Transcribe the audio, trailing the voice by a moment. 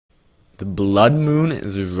The blood moon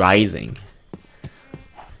is rising.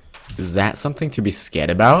 Is that something to be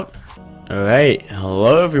scared about? Alright,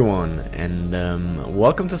 hello everyone, and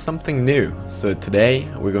welcome to something new. So today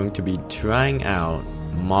we're going to be trying out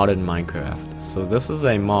modded Minecraft. So this is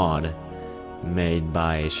a mod made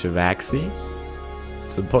by Shavaxi.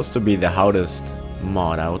 It's supposed to be the hottest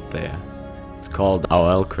mod out there. It's called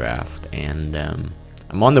RLCraft, and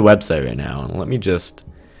I'm on the website right now, and let me just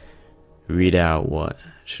read out what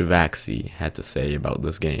Shavaxi had to say about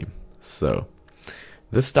this game. So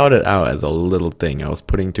this started out as a little thing I was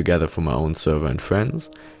putting together for my own server and friends,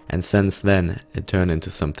 and since then it turned into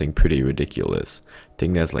something pretty ridiculous. I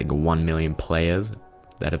think there's like 1 million players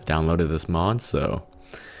that have downloaded this mod, so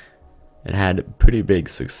it had pretty big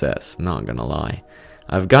success, not gonna lie.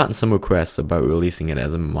 I've gotten some requests about releasing it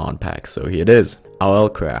as a mod pack, so here it is.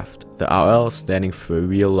 RLCraft. The RL standing for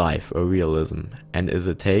real life or realism, and is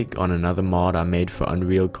a take on another mod I made for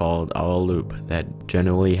Unreal called RL Loop that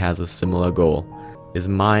generally has a similar goal. Is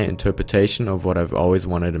my interpretation of what I've always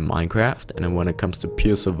wanted in Minecraft, and when it comes to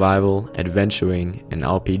pure survival, adventuring, and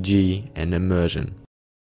RPG, and immersion.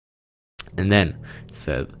 And then it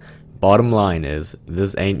says, bottom line is,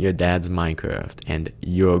 this ain't your dad's Minecraft, and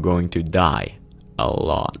you're going to die a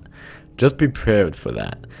lot. Just be prepared for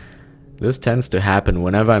that. This tends to happen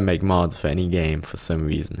whenever I make mods for any game for some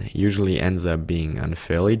reason. It usually ends up being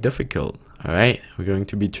unfairly difficult. Alright, we're going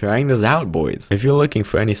to be trying this out, boys. If you're looking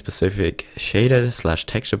for any specific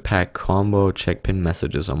shader/texture pack combo, check pinned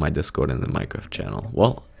messages on my Discord and the Minecraft channel.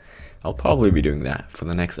 Well, I'll probably be doing that for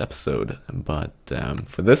the next episode, but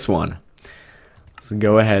for this one, let's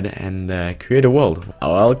go ahead and create a world.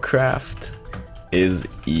 RLCraft is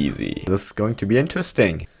easy. This is going to be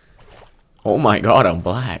interesting. Oh my god, I'm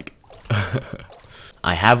black.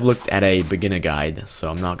 I have looked at a beginner guide,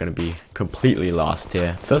 so I'm not going to be completely lost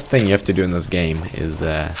here. First thing you have to do in this game is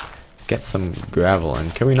get some gravel,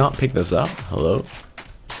 and can we not pick this up? Hello?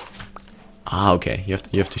 Ah, okay, you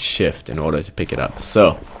have to shift in order to pick it up.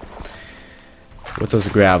 So, with this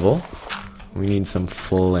gravel, we need some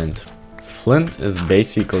flint. Flint is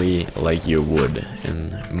basically like your wood in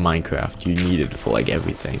Minecraft. You need it for like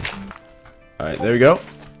everything. Alright, there we go.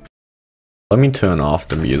 Let me turn off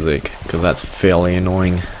the music, because that's fairly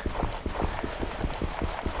annoying.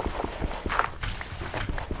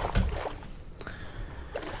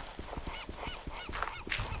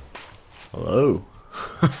 Hello?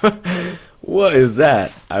 What is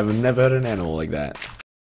that? I've never had an animal like that.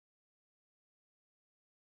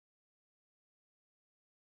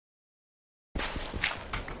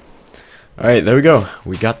 Alright, there we go.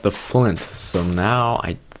 We got the flint. So now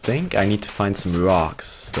I think I need to find some rocks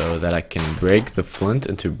so that I can break the flint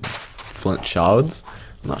into flint shards.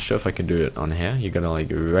 I'm not sure if I can do it on here. You're gonna like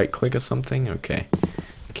right click or something? Okay.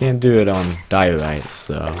 I can't do it on diorite,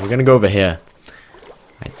 so we're gonna go over here.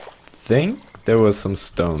 I think there was some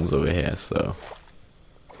stones over here, so.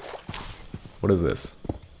 What is this?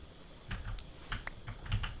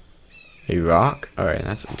 A rock? Alright,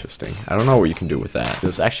 that's interesting. I don't know what you can do with that.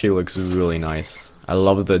 This actually looks really nice. I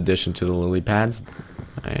love the addition to the lily pads.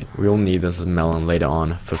 Alright, we'll need this melon later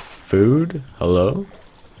on for food. Hello?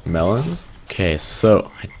 Melons? Okay,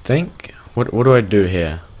 so I think... What do I do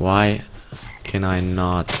here? Why can I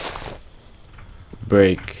not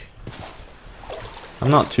break?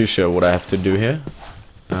 I'm not too sure what I have to do here.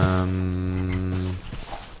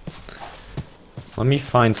 Let me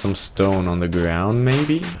find some stone on the ground,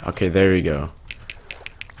 maybe? Okay, there we go.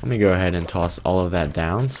 Let me go ahead and toss all of that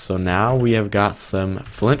down. So now we have got some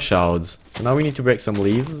flint shards. So now we need to break some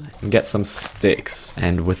leaves and get some sticks.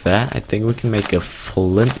 And with that, I think we can make a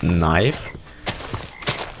flint knife.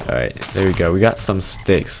 Alright, there we go. We got some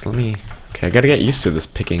sticks. Let me... Okay, I gotta get used to this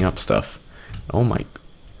picking up stuff. Oh my...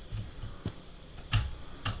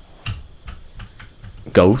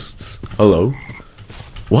 Ghosts? Hello?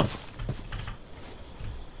 What?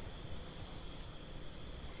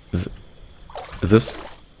 Is this...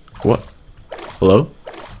 What? Hello?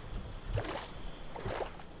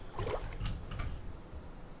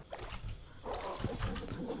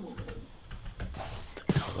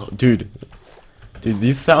 Hello, dude. Dude,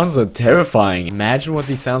 these sounds are terrifying. Imagine what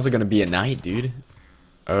these sounds are gonna be at night, dude.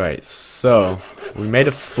 Alright, so we made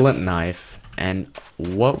a flint knife, and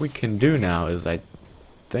what we can do now is, I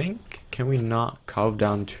think, can we not carve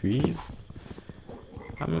down trees?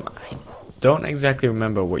 I don't exactly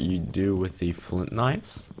remember what you do with the flint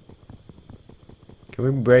knives. Can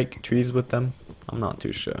we break trees with them? I'm not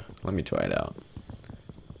too sure. Let me try it out.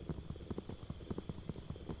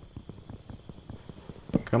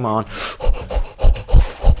 Come on.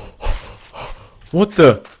 What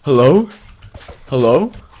the? Hello?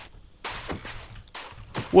 Hello?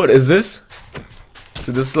 What is this?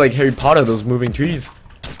 Dude, this is like Harry Potter, those moving trees.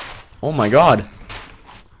 Oh my god.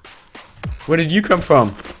 Where did you come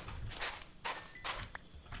from?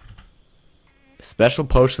 Special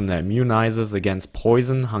potion that immunizes against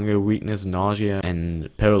poison, hunger, weakness, nausea,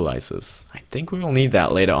 and paralysis. I think we will need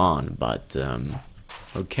that later on, but,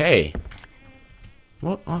 okay.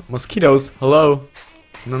 What? Oh, mosquitoes, hello?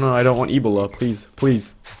 No, I don't want Ebola, please,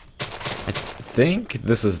 please. I think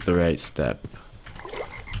this is the right step.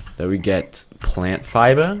 That we get plant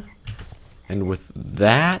fiber, and with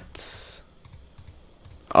that...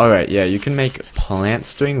 Alright, yeah, you can make plant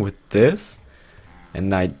string with this,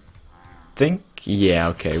 and I think... Yeah,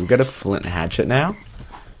 okay, we got a flint hatchet now.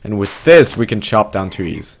 And with this, we can chop down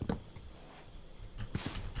trees.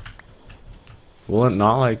 Will it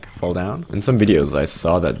not, like, fall down? In some videos, I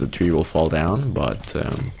saw that the tree will fall down, but,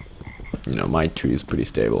 you know, my tree is pretty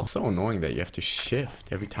stable. It's so annoying that you have to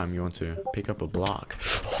shift every time you want to pick up a block.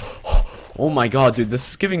 Oh my god, dude, this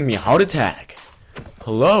is giving me a heart attack.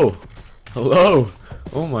 Hello? Hello?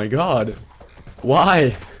 Oh my god.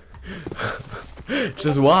 Why?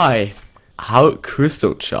 Just why? How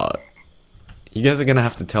crystal shot? You guys are gonna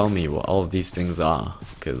have to tell me what all of these things are,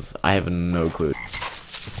 because I have no clue.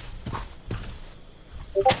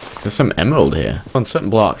 There's some emerald here. On certain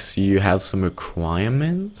blocks, you have some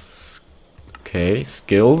requirements. Okay,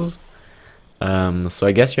 skills. So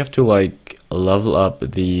I guess you have to like level up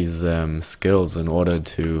these skills in order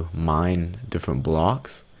to mine different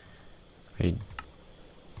blocks. I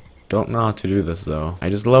don't know how to do this though. I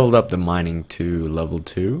just leveled up the mining to level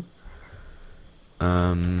 2.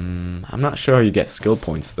 I'm not sure how you get skill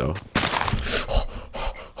points though.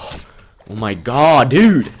 Oh my god,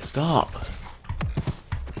 dude! Stop!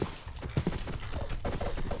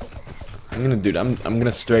 I'm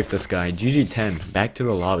gonna strafe this guy. GG10, back to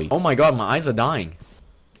the lobby. Oh my god, my eyes are dying.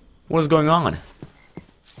 What is going on?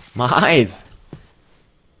 My eyes!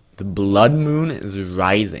 The blood moon is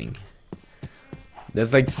rising.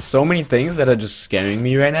 There's like so many things that are just scaring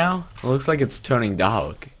me right now. It looks like it's turning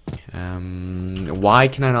dark. Why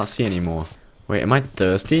can I not see anymore? Wait, am I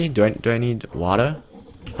thirsty? Do I need water?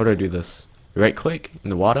 How do I do this? Right click in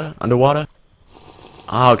the water? Underwater?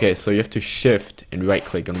 Ah, okay, so you have to shift and right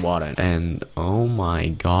click on water. And oh my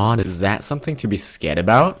god, is that something to be scared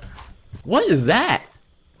about? What is that?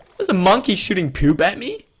 There's a monkey shooting poop at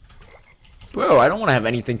me? Bro, I don't want to have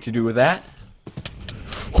anything to do with that.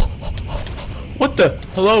 What the?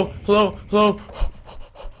 Hello? Hello? Hello?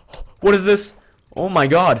 What is this? Oh my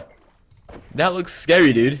god. That looks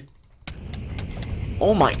scary, dude.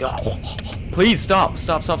 Oh my god. Please stop.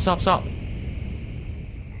 Stop, stop, stop, stop.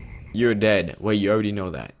 You're dead. Wait, you already know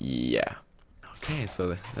that. Yeah. Okay,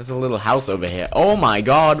 so there's a little house over here. Oh my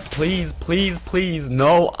god. Please, please, please.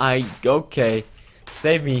 No, okay.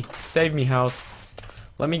 Save me, house.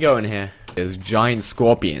 Let me go in here. There's giant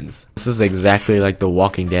scorpions. This is exactly like The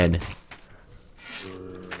Walking Dead.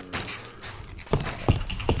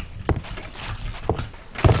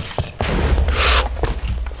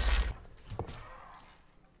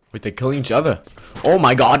 Wait, they're killing each other. Oh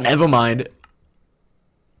my god, never mind.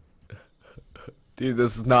 Dude,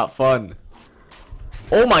 this is not fun.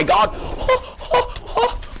 Oh my god.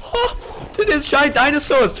 Dude, there's giant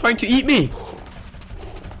dinosaurs trying to eat me.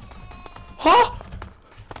 Huh?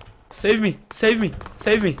 Save me, save me,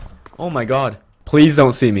 save me. Oh my god. Please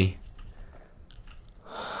don't see me.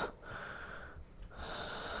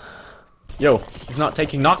 Yo, he's not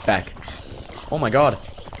taking knockback. Oh my god.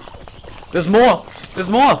 There's more! There's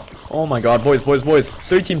more! Oh my god, boys, boys, boys.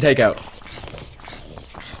 3-team takeout.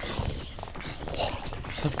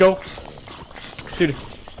 Let's go. Dude.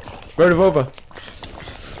 Road over.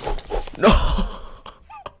 No!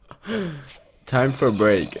 Time for a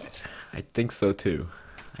break. I think so too.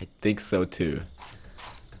 I think so too.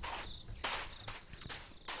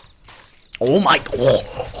 Oh my god.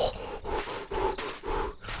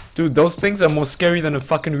 Dude, those things are more scary than in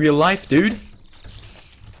fucking real life, dude.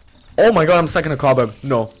 Oh my god, I'm stuck in a cobweb.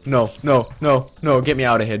 No, no, no, no, no, get me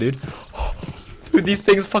out of here, dude. Dude, these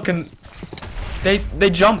things fucking... They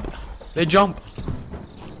jump. They jump.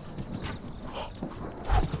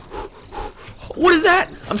 What is that?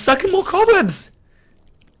 I'm stuck in more cobwebs.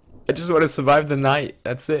 I just want to survive the night.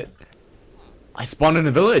 That's it. I spawned in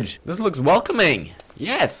a village. This looks welcoming.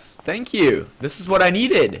 Yes, thank you. This is what I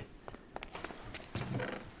needed.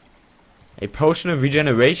 A potion of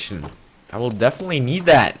regeneration. I will definitely need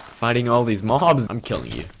that. Fighting all these mobs. I'm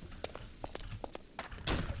killing you.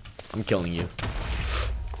 I'm killing you.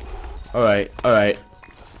 Alright, alright.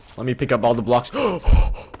 Let me pick up all the blocks.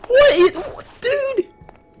 What is... Dude!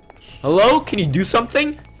 Hello? Can you do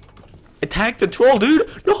something? Attack the troll,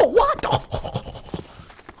 dude? No, what?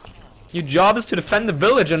 Your job is to defend the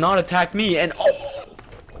village and not attack me. And oh,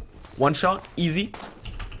 one shot, easy.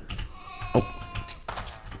 Oh.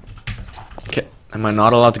 Okay, am I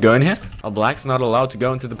not allowed to go in here? Are blacks not allowed to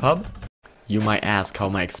go into the pub? You might ask how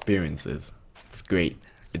my experience is. It's great.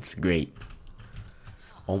 It's great.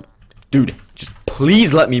 Oh, dude, just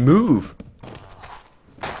please let me move.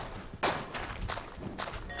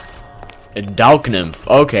 A Dalk nymph.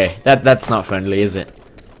 Okay, that's not friendly, is it?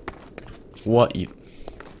 What you...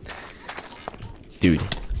 Dude.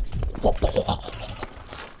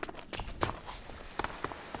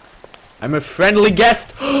 I'm a friendly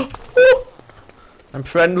guest. I'm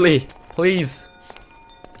friendly. Please.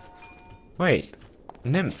 Wait.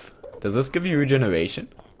 Nymph. Does this give you regeneration?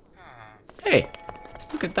 Hey.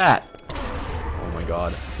 Look at that. Oh my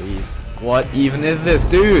god. Please. What even is this,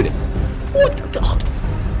 dude? What the...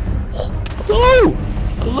 Hello!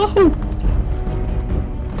 Hello!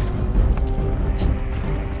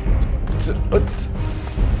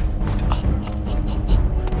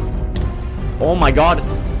 Oh my god.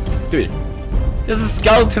 Dude. There's a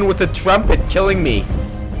skeleton with a trumpet killing me.